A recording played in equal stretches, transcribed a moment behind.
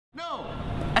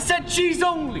said cheese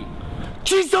only.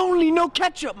 Cheese only, no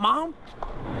ketchup, Mom.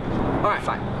 All right,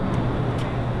 fine.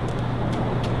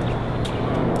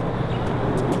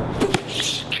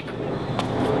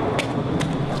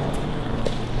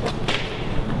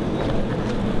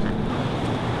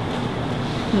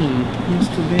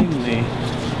 Mr. Bingley.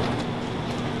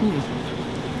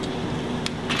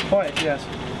 Wyatt, yes.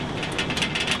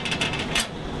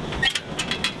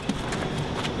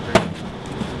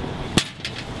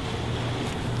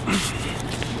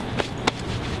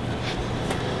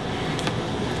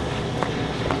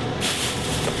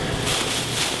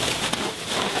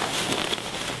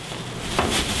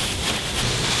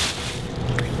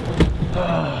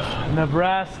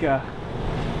 Nebraska.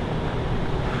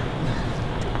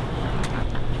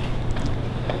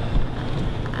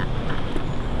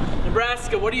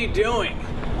 Nebraska, what are you doing?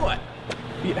 What?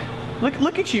 Yeah.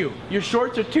 Look at you. Your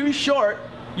shorts are too short.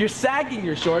 You're sagging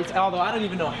your shorts, although I don't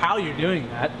even know how you're doing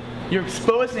that. You're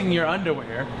exposing your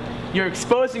underwear. You're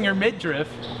exposing your midriff.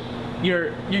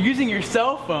 You're using your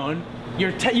cell phone. You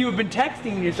have been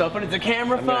texting your cell phone. It's a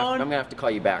camera phone. I'm gonna have to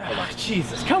call you back. Hold on.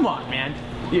 Jesus, come on, man.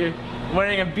 You're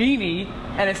wearing a beanie,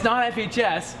 and it's not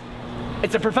FHS.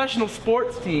 It's a professional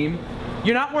sports team.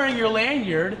 You're not wearing your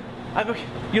lanyard.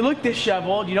 You look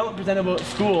disheveled. You don't look presentable at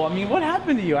school. I mean, what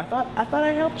happened to you? I thought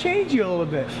I helped change you a little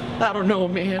bit. I don't know,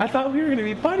 man. I thought we were gonna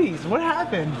be buddies. What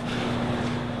happened?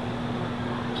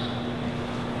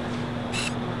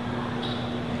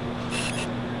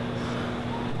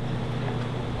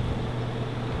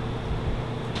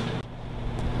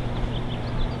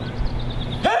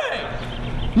 Hey!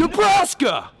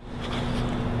 Nebraska!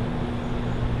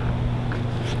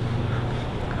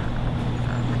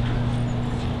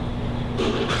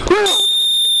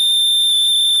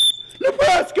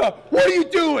 Nebraska, what are you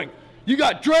doing? You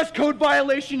got dress code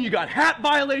violation, you got hat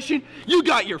violation, you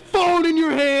got your phone in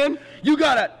your hand, you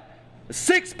got a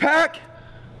six-pack.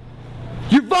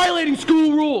 You're violating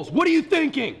school rules. What are you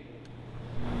thinking?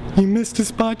 You missed a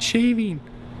spot shaving.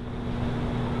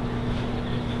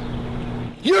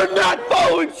 You're not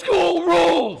following school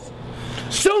rules!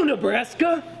 So,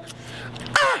 Nebraska,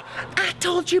 I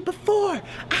told you before,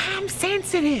 I'm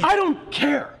sensitive. I don't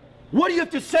care. What do you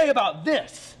have to say about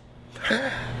this?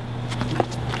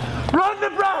 Run,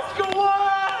 Nebraska, one!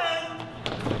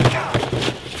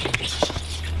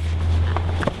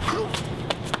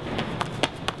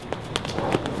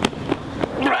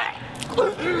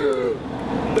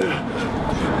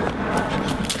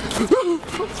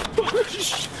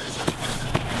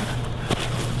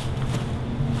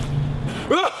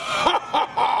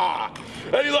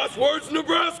 Any last words,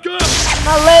 Nebraska?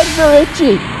 My legs are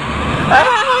itchy.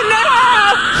 Oh no!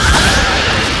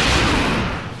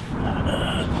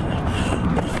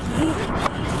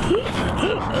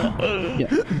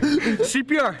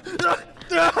 CPR.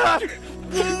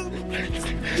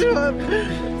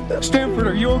 Stanford,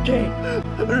 are you okay?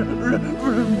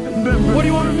 What do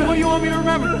you want me to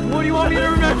remember? What do you want me to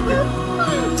remember?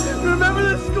 Remember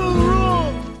the school rules.